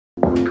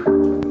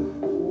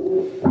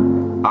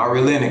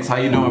Ari Lennox, how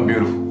you doing,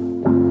 beautiful?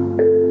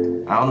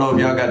 I don't know if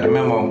y'all got the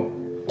memo,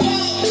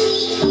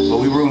 but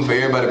we rooting for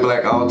everybody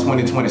black all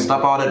 2020.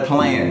 Stop all that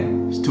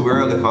playing. It's too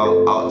early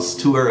for it's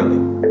too early.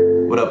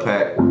 What up,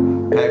 Pac?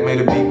 Pac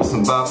made a beat with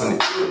some bop in it.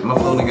 My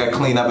flow done got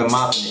clean, I've been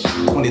mopping it.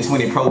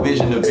 2020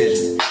 provision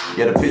division.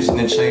 Yeah, the pitching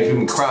and change, we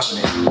been cropping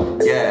it.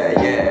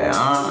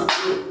 Yeah,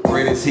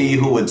 Greatest he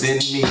who within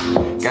me.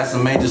 Got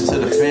some angels to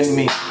defend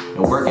me.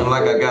 And working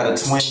like I got a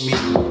twin me.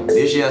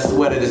 This year I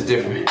swear that it's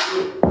different.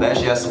 Last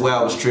year I swear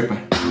I was tripping.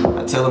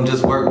 I tell them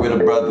just work with a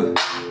brother.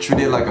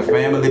 Treat it like a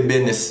family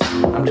business.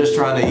 I'm just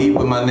trying to eat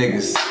with my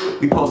niggas.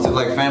 We posted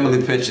like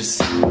family pictures.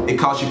 It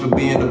cost you for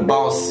being the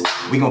boss.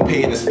 We gon'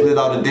 pay it and split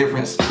all the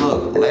difference.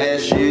 Look,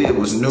 last year it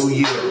was New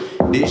Year.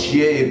 This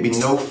year it be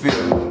no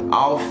fear.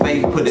 All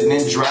faith, put it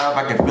in drive.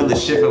 I can feel it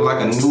shifting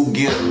like a new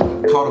gear.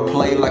 Call the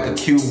play like a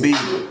QB.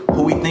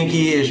 Who we think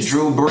he is,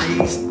 Drew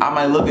Brees? I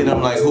might look at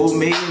him like, who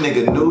me?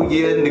 Nigga, new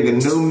year, nigga,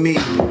 new me.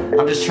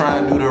 I'm just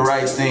trying to do the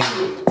right thing.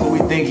 Who we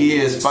think he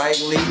is, Spike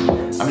Lee?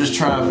 I'm just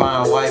trying to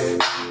find a wife.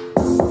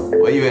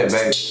 Where you at,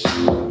 baby?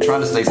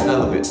 Trying to stay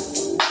celibate.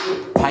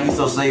 How you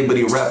so saved but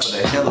he rap for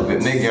the hell of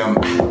it, nigga? I'm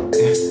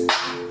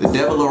the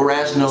devil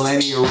irrational,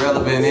 any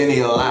irrelevant,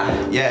 any a lie.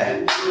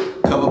 Yeah,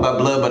 covered by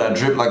blood but I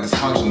drip like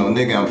dysfunctional,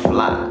 nigga, I'm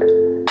fly.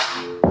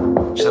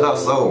 Shout out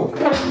Soul.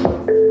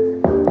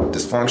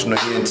 Dysfunctional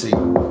ENT.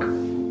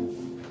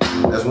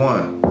 That's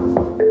one.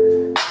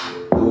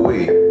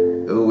 Ooh-wee,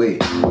 ooh-wee,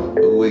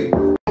 ooh-wee.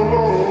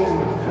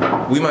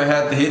 We might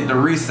have to hit the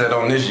reset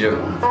on this year.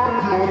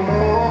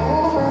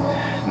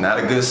 Not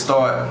a good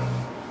start.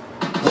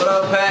 What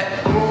up, Pat?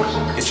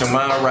 It's your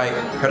mind right.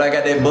 Heard I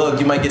got that bug,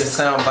 you might get a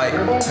sound bite.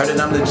 Heard that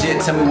I'm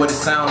legit, tell me what it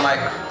sound like.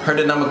 Heard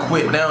that I'ma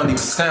quit, now don't even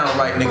sound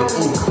right, nigga.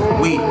 Ooh,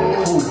 we,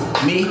 who,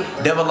 me?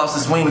 Devil lost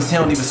his wings, he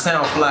don't even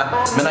sound fly.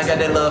 Man, I got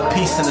that love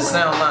peace in the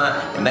sound line.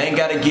 And I ain't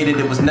gotta get it,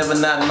 it was never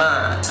not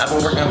mine. I've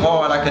been working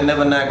hard, I could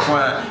never not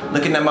climb.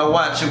 Looking at my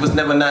watch, it was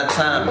never not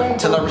time.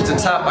 Till I reach the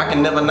top, I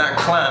can never not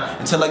climb.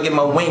 Until I get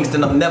my wings,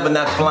 then I'm never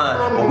not flying.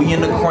 But we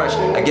in the crunch,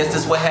 I guess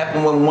that's what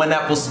happened when one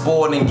apple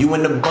spoiled and you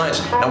in the bunch.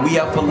 Now we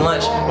out for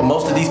lunch, but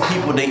most of these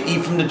people, they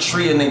eat from the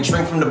tree and they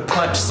drink from the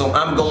punch. So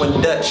I'm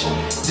going Dutch.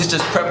 This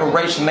just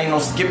preparation, ain't no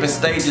skipping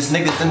stages.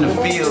 Niggas in the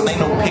field, ain't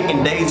no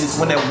picking daisies.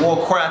 When that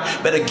war cry,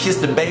 better kiss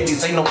the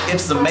babies. Ain't no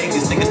ifs or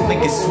maybes. Niggas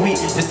think it's sweet,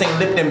 this ain't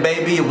Lipton,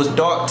 baby. It was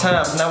dark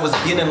times, now it's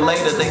getting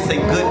later. They say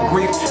good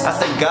grief, I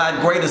say God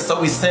greater. So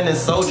we sending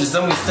soldiers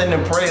and we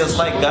sending prayers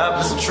like God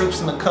bless the troops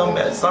in the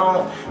combat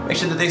zone. Make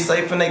sure that they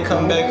safe when they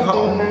come back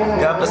home.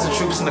 God bless the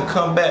troops in the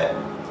combat.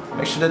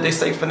 Make sure that they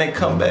safe when they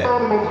come back.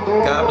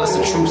 God bless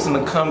the troops in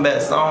the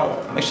combat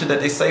zone. Make sure that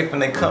they safe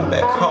when they come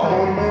back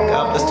home.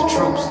 God bless the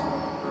troops.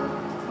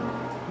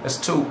 That's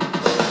two.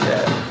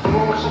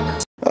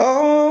 Yeah.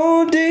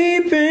 Oh,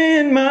 deep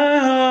in my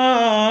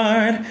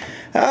heart,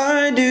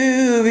 I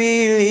do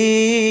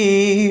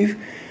believe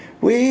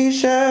we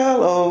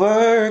shall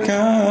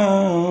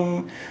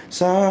overcome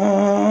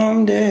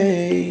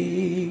someday.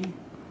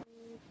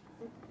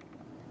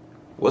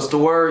 What's the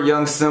word,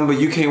 young Simba?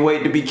 You can't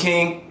wait to be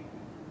king?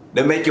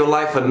 That make your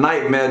life a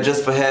nightmare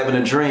just for having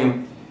a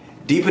dream.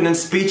 Deeper than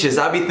speeches,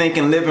 I be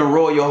thinking living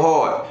royal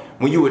hard.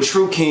 When you a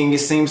true king, it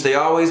seems they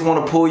always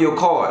want to pull your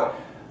card.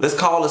 Let's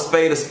call a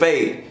spade a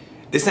spade.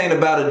 This ain't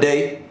about a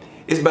day.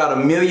 It's about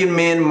a million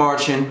men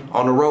marching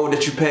on the road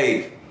that you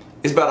paved.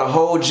 It's about a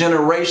whole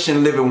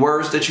generation living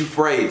words that you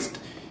phrased.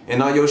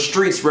 And all your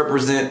streets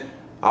represent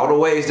all the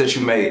ways that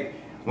you made.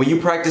 When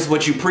you practice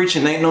what you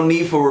preaching, ain't no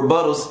need for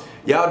rebuttals.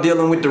 Y'all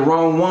dealing with the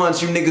wrong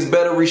ones, you niggas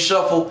better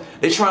reshuffle.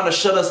 They trying to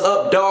shut us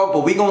up, dog,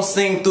 but we gon'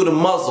 sing through the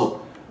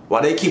muzzle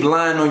while they keep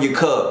lying on your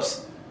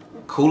cubs.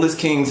 Coolest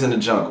kings in the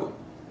jungle.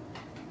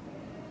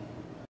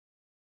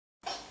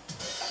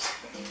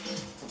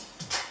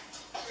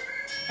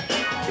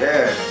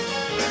 Yeah.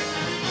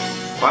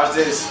 Watch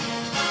this.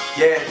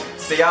 Yeah.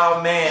 See,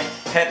 y'all, man,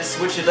 had to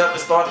switch it up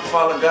and start to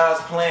follow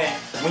God's plan.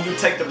 When you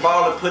take the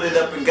ball and put it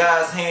up in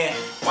God's hand,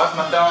 watch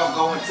my dog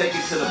go and take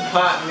it to the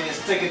pot, man.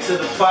 Take it to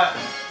the pot.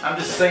 I'm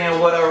just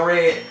saying what I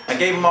read. I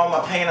gave him all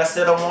my pain, I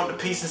said I want the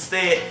peace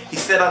instead. He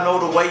said I know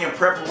the way in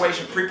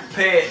preparation,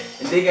 pre-prepared.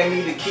 And they gave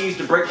me the keys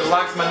to break the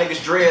locks my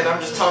niggas dread.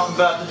 I'm just talking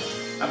about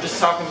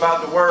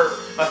the word.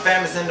 My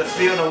family's in the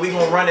field and we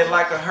gon' run it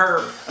like a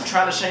herd. I'm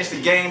trying to change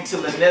the game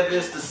till it never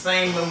is the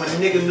same. When my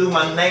nigga knew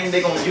my name,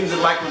 they gon' use it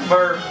like a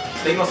verb.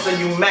 They gon' say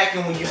you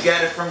mackin' when you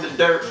got it from the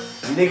dirt.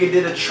 The nigga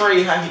did a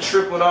trade, how he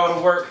tripped with all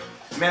the work.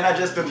 Man, I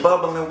just been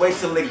bubbling, wait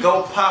till it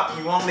go pop.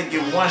 You only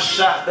get one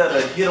shot,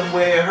 better hit him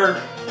where it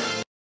hurt.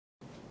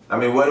 I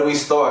mean, where do we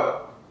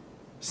start?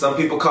 Some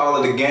people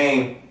call it a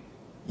game.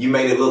 You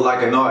made it look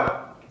like an art.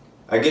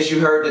 I guess you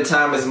heard the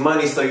time is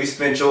money, so you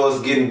spent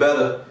yours getting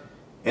better.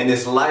 And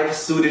this life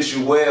suited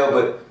you well,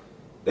 but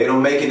they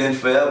don't make it in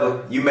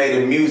forever. You made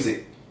it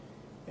music,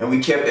 and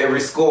we kept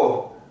every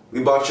score.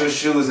 We bought your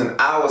shoes in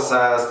our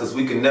size, cause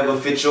we could never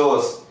fit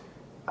yours.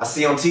 I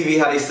see on TV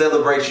how they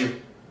celebrate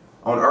you.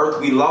 On earth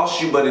we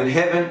lost you, but in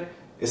heaven,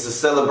 it's a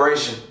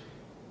celebration.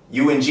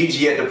 You and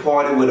Gigi at the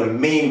party with a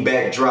mean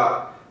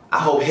backdrop. I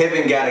hope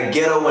heaven got a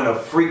ghetto and a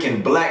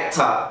freaking black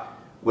top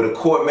with a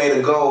court made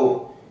of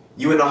gold.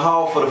 You in the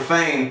hall for the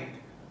fame,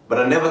 but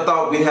I never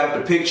thought we'd have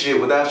to picture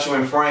it without you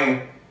in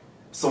frame.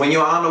 So in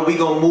your honor, we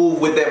gon'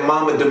 move with that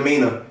mama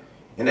demeanor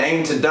and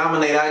aim to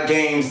dominate our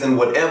games in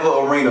whatever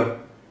arena.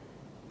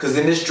 Cause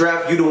in this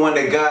draft, you the one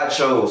that God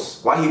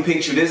chose. Why he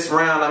picked you this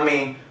round, I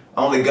mean,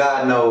 only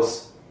God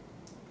knows.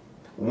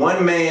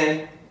 One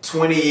man,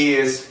 20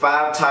 years,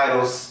 5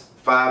 titles,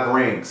 5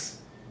 rings.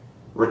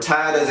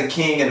 Retired as a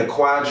king and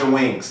acquired your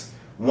wings.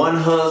 One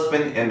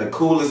husband and the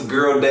coolest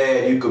girl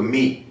dad you could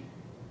meet.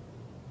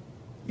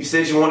 You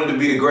said you wanted to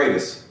be the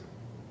greatest.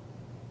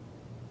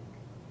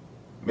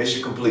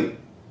 Mission complete.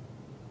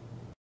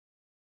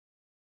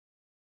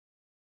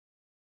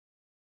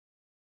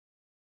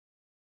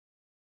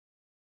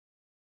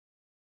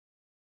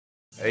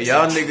 Hey,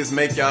 y'all niggas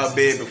make y'all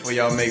bed before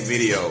y'all make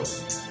videos.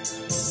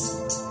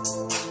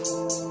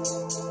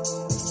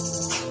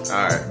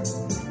 Alright,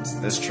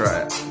 let's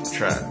try it.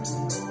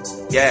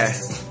 Yeah,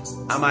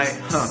 I might,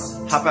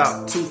 hop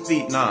out 2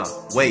 feet, nah,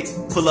 wait,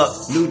 pull up,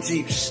 new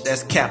Jeep,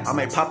 that's cap. I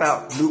might pop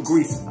out new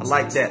grease, I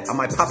like that. I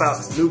might pop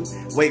out new,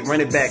 wait, run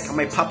it back. I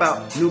might pop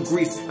out new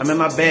grease. I'm in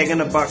my bag in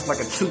the box like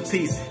a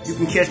 2-piece. You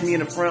can catch me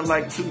in the front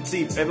like 2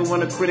 teeth.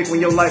 Everyone a critic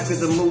when your life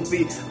is a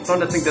movie. I'm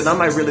starting to think that I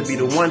might really be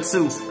the one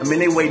too. I mean,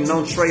 they waiting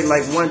on Trey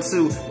like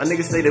 1-2. My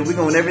niggas say that we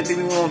gon' everything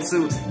we want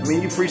to. I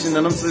mean, you preaching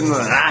and I'm sitting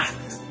like,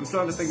 I'm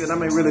starting to think that I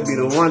may really be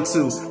the one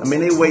too. I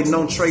mean, they waiting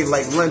on Trey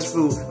like lunch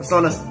food.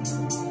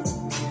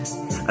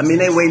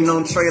 They waiting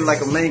on Trey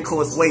like a main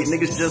course wait.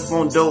 Niggas just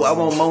want dough, I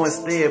want more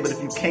instead. But if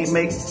you can't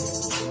make,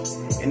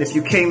 and if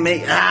you can't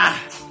make,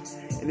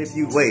 and if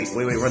you, wait,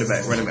 run it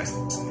back.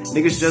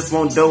 Niggas just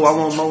want dough, I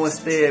want more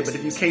instead. But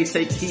if you can't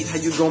take heat, how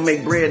you gonna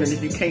make bread? And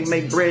if you can't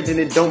make bread, then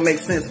it don't make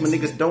sense. When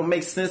niggas don't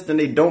make sense, then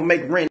they don't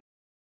make rent.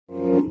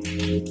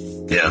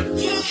 Yeah,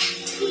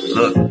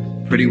 look.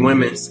 Pretty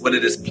women, swear that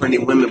there's plenty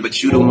women,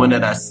 but you the one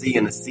that I see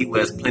in the sea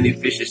where there's plenty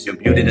fishes. Your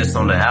beauty that's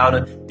on the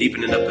outer, deep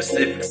in the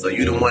Pacific. So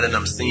you the one that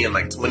I'm seeing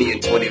like 20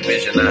 and 20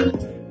 vision. I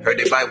heard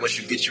they bite once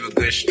you get you a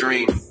good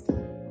stream.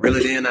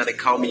 Really then, now they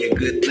call me a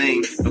good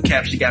thing. No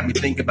cap, she got me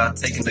thinking about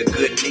taking a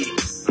good knee.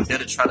 I'm there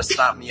to try to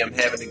stop me, I'm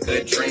having a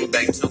good dream.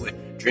 Back to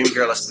it, dream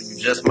girl, I swear you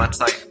just my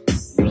type.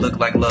 You look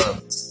like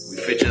love, we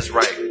fit just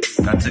right.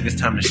 I took this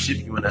time to ship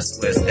you and I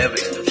swear it's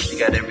evident. If she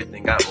got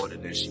everything I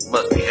ordered, then she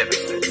must be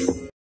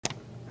heaven.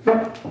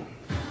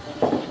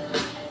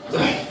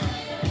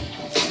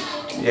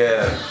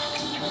 Yeah,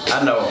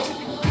 I know.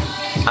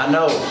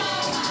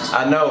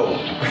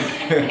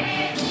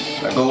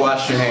 Now go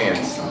wash your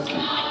hands.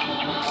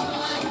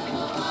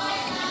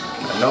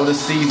 I know the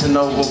season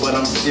over, but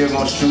I'm still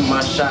gonna shoot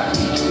my shot.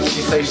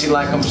 She say she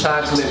like I'm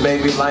chocolate,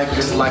 baby, life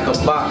is like a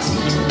box.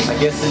 I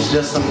guess it's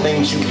just some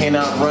things you can't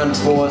outrun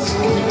for us.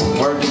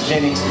 Word to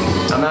Jenny,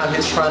 I'm out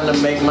here trying to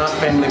make my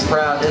family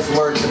proud. That's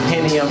word to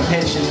Penny, I'm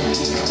pinching.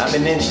 I've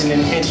been inching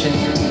and inching.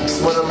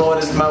 Swear the Lord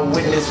is my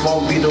witness,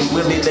 won't be the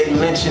Willie they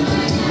lynching.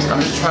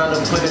 I'm just trying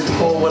to put it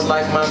forward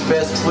like my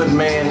best foot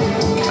man.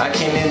 I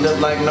can't end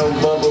up like no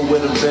Bubba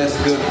with a best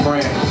good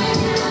friend.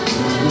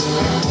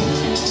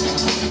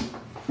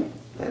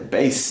 That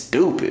bass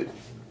stupid.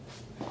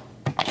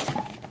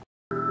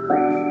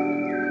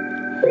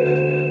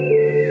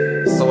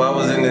 So I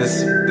was in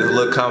this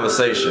little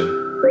conversation,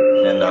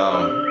 and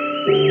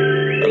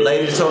a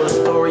lady told a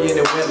story and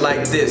it went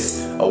like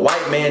this. A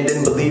white man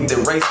didn't believe that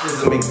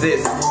racism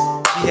exists.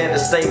 She had to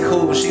stay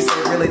cool. She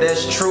said, really,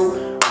 that's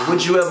true?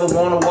 Would you ever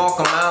want to walk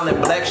a mile in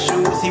black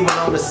shoes? He went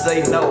on to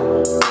say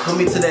no. Put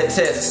me to that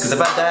test, cause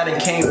if I died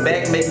and came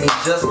back, make me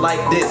just like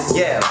this.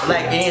 Yeah,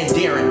 black and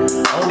daring,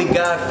 only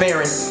God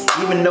fearing.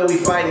 Even though we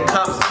fighting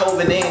cops,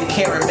 COVID and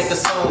Karen. Make a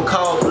song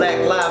called Black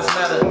Lives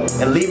Matter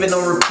and leave it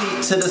on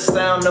repeat to the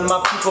sound of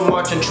my people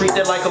marching. Treat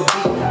that like a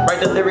beat, write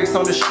the lyrics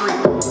on the street,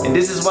 and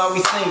this is why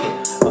we sing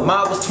it.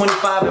 Ahmaud was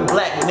 25 and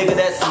black, nigga,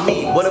 that's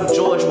me. What if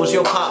George was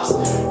your pops?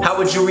 How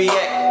would you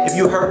react if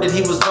you heard that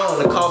he was gone?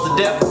 The cause of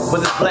death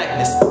was his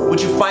blackness.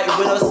 Would you fight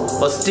with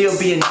us or still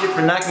be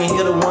indifferent? I can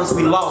hear the ones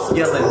we lost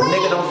yelling,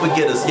 nigga, don't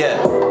forget us,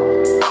 yeah.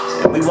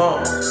 And we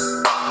won't.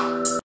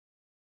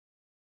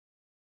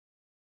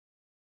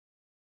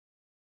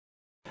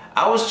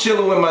 I was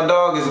chilling with my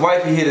dog, his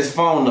wifey hit his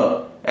phone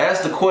up.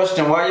 Asked the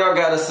question, why y'all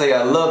gotta say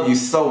I love you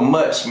so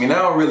much? I mean, I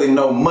don't really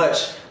know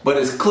much, but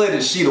it's clear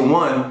that she the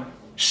one.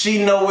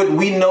 She know it,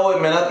 we know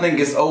it, man, I think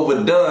it's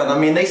overdone. I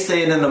mean, they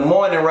say it in the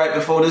morning right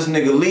before this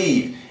nigga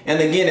leave. And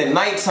again at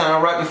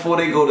nighttime right before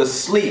they go to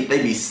sleep.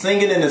 They be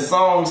singing in the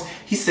songs.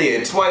 He said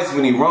it twice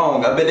when he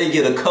wrong. I bet they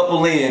get a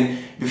couple in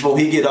before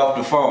he get off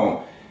the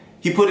phone.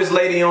 He put his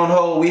lady on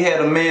hold. We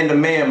had a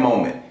man-to-man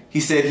moment. He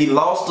said he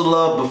lost the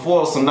love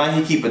before, so now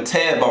he keep a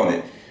tab on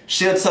it.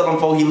 She'll tell him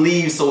before he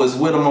leaves, so it's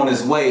with him on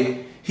his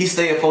way. He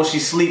say it before she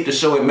sleep to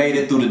show it made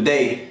it through the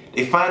day.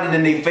 They find it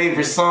in their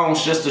favorite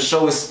songs just to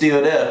show it's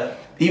still there.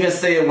 Even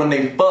say it when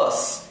they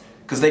fuss,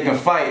 cause they can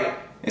fight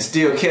and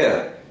still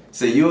care.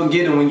 Say you'll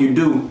get it when you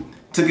do.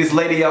 Took his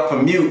lady out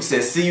for mute,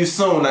 said see you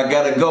soon, I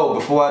gotta go.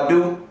 Before I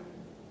do,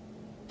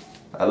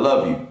 I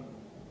love you.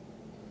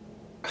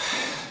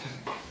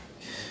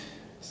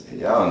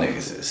 Y'all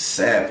niggas is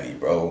sappy,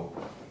 bro.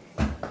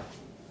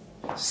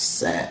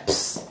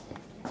 Saps.